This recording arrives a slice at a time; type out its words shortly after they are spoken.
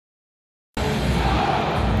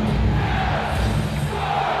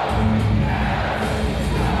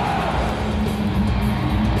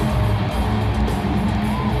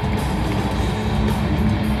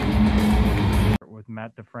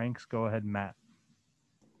Matt DeFranks. Go ahead, Matt.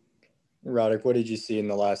 Radek, what did you see in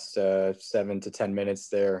the last 7 to 10 minutes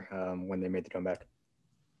there when they made the comeback?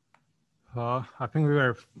 I think we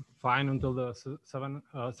were fine until the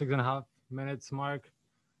 6.5 minutes mark.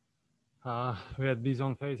 We had B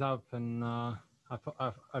zone face up, and I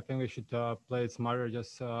think we should play it smarter,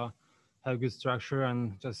 just have good structure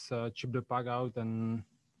and just chip the puck out. And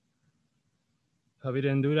we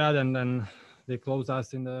didn't do that, and then they closed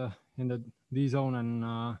us in the D zone,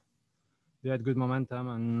 and they had good momentum,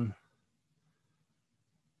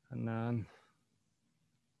 and then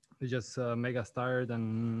they just make us tired,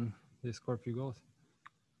 and they scored a few goals.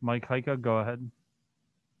 Mike Heika, go ahead.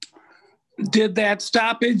 Did that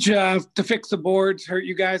stoppage to fix the boards hurt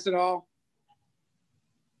you guys at all?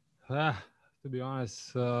 To be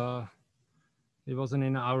honest, it wasn't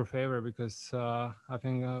in our favor because I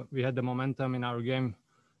think we had the momentum in our game.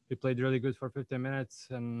 We played really good for 15 minutes,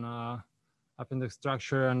 and I think the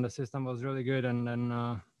structure and the system was really good. And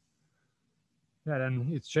then, then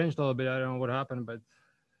it's changed a little bit. I don't know what happened, but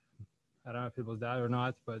I don't know if it was that or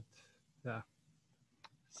not. But yeah.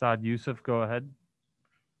 Saad Youssef, go ahead.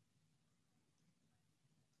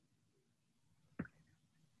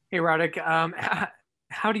 Hey, Radek,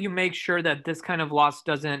 how do you make sure that this kind of loss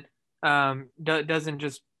doesn't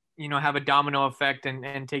just, have a domino effect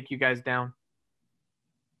and take you guys down?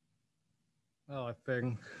 Well, I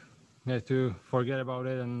think you have to forget about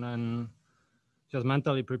it and just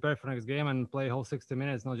mentally prepare for next game and play whole 60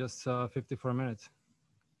 minutes, not just 54 minutes.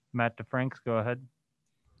 Matt DeFranks, go ahead.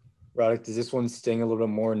 Radek, does this one sting a little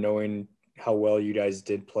bit more knowing how well you guys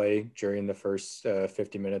did play during the first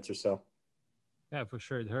 50 minutes or so? Yeah, for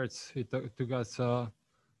sure. It hurts. It took us,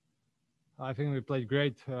 I think we played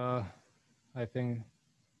great. I think,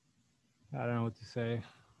 I don't know what to say.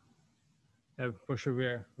 Yeah, for sure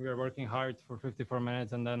we are working hard for 54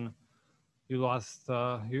 minutes, and then you lost,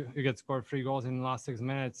 you get scored 3 goals in the last 6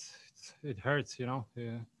 minutes. It hurts, You're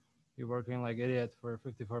working like idiot for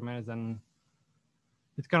 54 minutes, and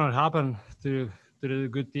it cannot happen to the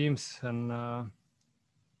good teams, and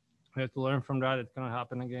we have to learn from that. It cannot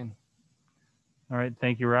happen again. All right,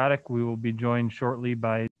 thank you, Radek. We will be joined shortly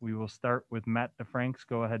we will start with Matt DeFranks.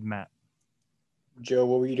 Go ahead, Matt. Joe,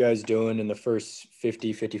 what were you guys doing in the first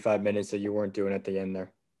 50, 55 minutes that you weren't doing at the end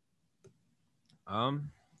there? I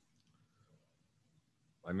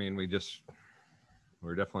mean, we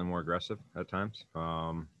were definitely more aggressive at times.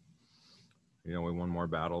 We won more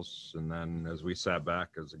battles, and then as we sat back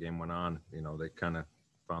as the game went on, they kind of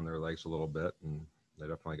found their legs a little bit, and they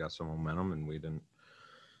definitely got some momentum, and we didn't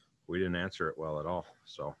answer it well at all.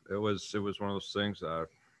 So it was one of those things that,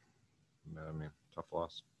 tough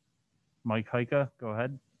loss. Mike Heika, go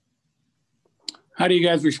ahead. How do you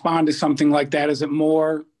guys respond to something like that? Is it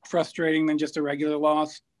more frustrating than just a regular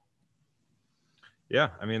loss? Yeah,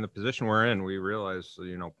 the position we're in, we realize,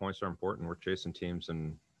 points are important. We're chasing teams,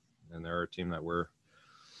 and they're a team that we're,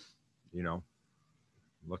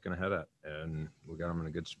 looking ahead at, and we got them in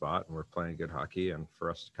a good spot, and we're playing good hockey. And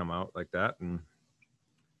for us to come out like that and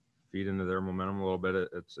feed into their momentum a little bit,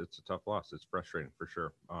 it's a tough loss. It's frustrating for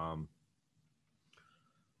sure.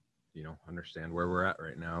 Understand where we're at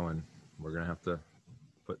right now, and we're gonna have to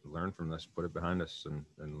learn from this, put it behind us,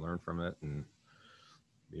 and learn from it, and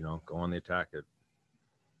go on the attack. It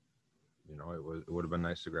would have been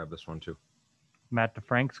nice to grab this one too. Matt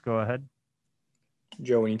DeFranks, go ahead.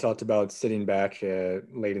 Joe, when you talked about sitting back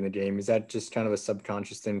late in the game, is that just kind of a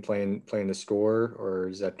subconscious thing playing the score, or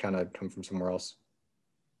does that kind of come from somewhere else?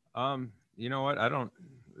 You know what?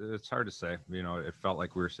 It's hard to say. It felt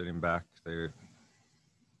like we were sitting back. They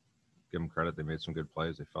give them credit. They made some good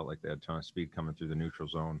plays. They felt like they had a ton of speed coming through the neutral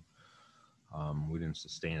zone. We didn't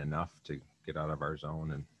sustain enough to get out of our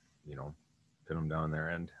zone and, pin them down their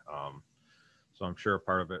end. So I'm sure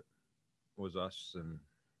part of it was us, and,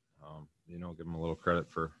 give them a little credit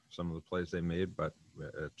for some of the plays they made, but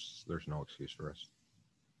there's no excuse for us.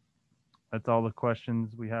 That's all the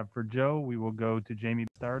questions we have for Joe. We will go to Jamie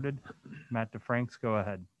started. Matt DeFranks, go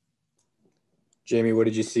ahead. Jamie, what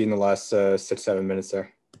did you see in the last 6-7 minutes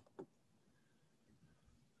there?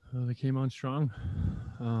 They came on strong.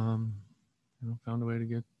 Found a way to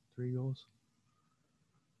get 3 goals.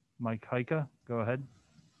 Mike Heika, go ahead.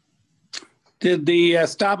 Did the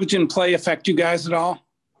stoppage in play affect you guys at all?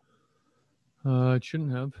 It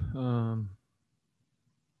shouldn't have.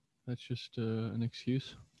 That's just an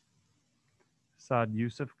excuse. Saad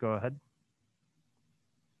Youssef, go ahead.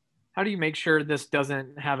 How do you make sure this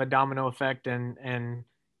doesn't have a domino effect and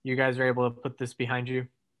you guys are able to put this behind you?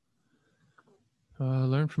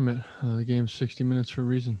 Learn from it. The game's 60 minutes for a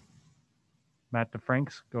reason. Matt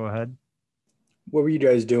DeFranks, go ahead. What were you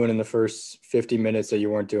guys doing in the first 50 minutes that you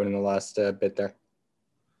weren't doing in the last bit there?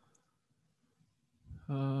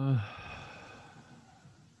 I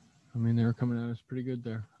mean, they were coming at us pretty good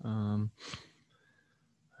there. I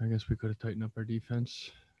guess we could have tightened up our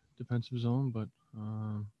defensive zone, but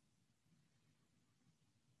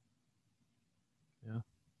yeah.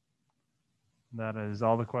 That is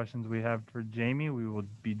all the questions we have for Jamie. We will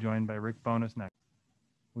be joined by Rick Bowness next.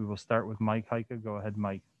 We will start with Mike Heika. Go ahead,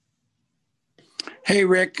 Mike. Hey,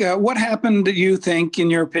 Rick, what happened, do you think, in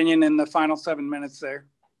your opinion, in the final 7 minutes there?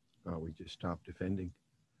 We just stopped defending.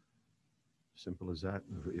 Simple as that.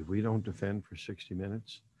 If we don't defend for 60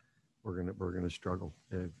 minutes, we're gonna struggle.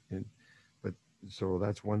 But so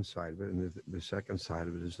that's one side of it, and the second side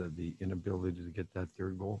of it is that the inability to get that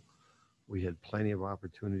third goal. We had plenty of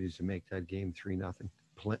opportunities to make that game 3-0,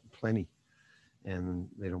 plenty, and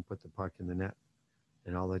they don't put the puck in the net,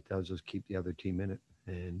 and all that does is keep the other team in it.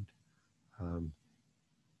 And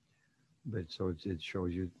but so it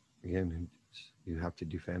shows you again, you have to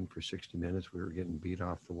defend for 60 minutes. We were getting beat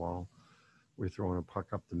off the wall. We're throwing a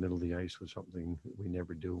puck up the middle of the ice with something we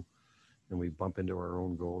never do, and we bump into our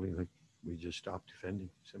own goalie. Like, we just stop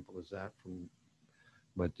defending. Simple as that.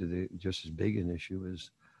 But just as big an issue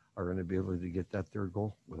is our inability to get that third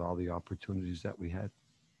goal with all the opportunities that we had.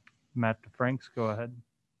 Matt Franks, go ahead.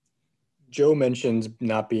 Joe mentions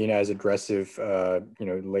not being as aggressive,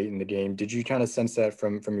 late in the game. Did you kind of sense that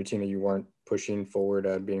from your team that you weren't pushing forward,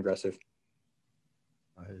 being aggressive?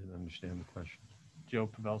 I didn't understand the question. Joe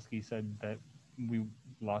Pavelski said that we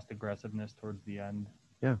lost aggressiveness towards the end.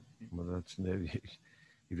 Yeah, well, if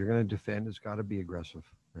you're going to defend, it's got to be aggressive,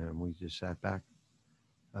 and we just sat back.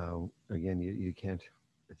 Again, you can't.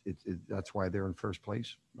 That's why they're in first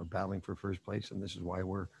place, or battling for first place, and this is why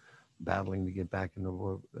we're battling to get back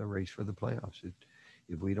into a race for the playoffs.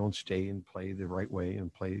 If we don't stay and play the right way and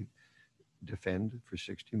defend for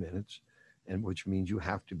 60 minutes, and which means you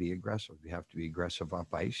have to be aggressive. You have to be aggressive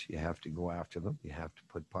up ice. You have to go after them. You have to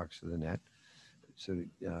put pucks to the net. So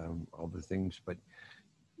all the things, but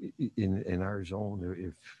in our zone,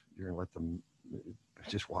 if you're going to let them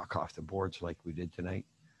just walk off the boards like we did tonight,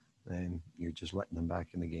 then you're just letting them back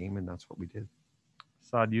in the game, and that's what we did.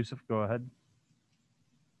 Saad Youssef, go ahead.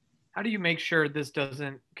 How do you make sure this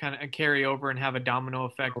doesn't kind of carry over and have a domino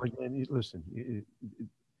effect? And listen,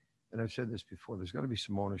 and I've said this before, there's got to be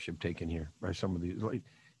some ownership taken here by some of these. Like,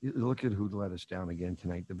 you look at who let us down again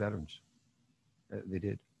tonight, the veterans. They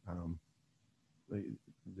did.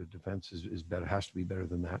 The defense is better, has to be better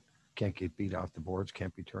than that. Can't get beat off the boards,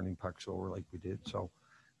 can't be turning pucks over like we did. So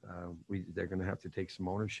they're going to have to take some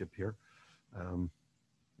ownership here.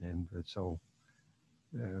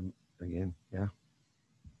 Again, yeah.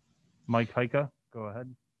 Mike Heika, go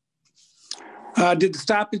ahead. Did the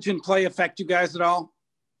stoppage in play affect you guys at all?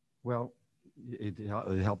 Well, it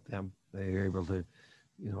helped them. They were able to,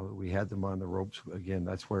 we had them on the ropes. Again,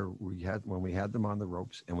 that's where when we had them on the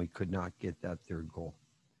ropes and we could not get that third goal.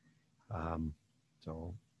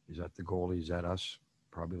 So is that the goalie? Is that us?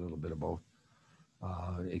 Probably a little bit of both.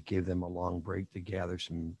 It gave them a long break to gather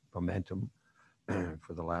some momentum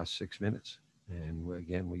for the last 6 minutes. And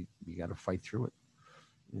again, we got to fight through it.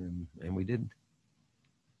 And we didn't.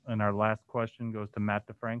 And our last question goes to Matt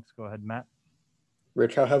DeFranks. Go ahead, Matt.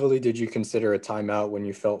 Rich, how heavily did you consider a timeout when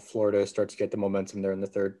you felt Florida start to get the momentum there in the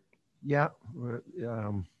third? Yeah,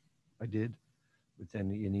 I did. But then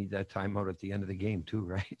you need that timeout at the end of the game too,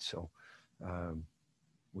 right? So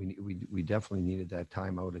we definitely needed that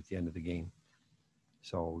timeout at the end of the game.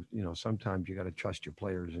 So, sometimes you got to trust your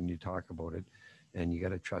players, and you talk about it, and you got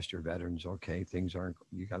to trust your veterans. Okay,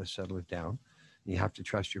 you got to settle it down. You have to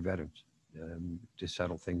trust your veterans to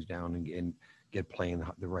settle things down and get playing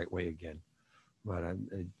the right way again. But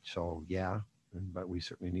but we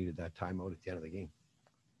certainly needed that timeout at the end of the game.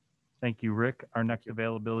 Thank you, Rick. Our next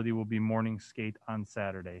availability will be morning skate on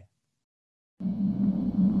Saturday.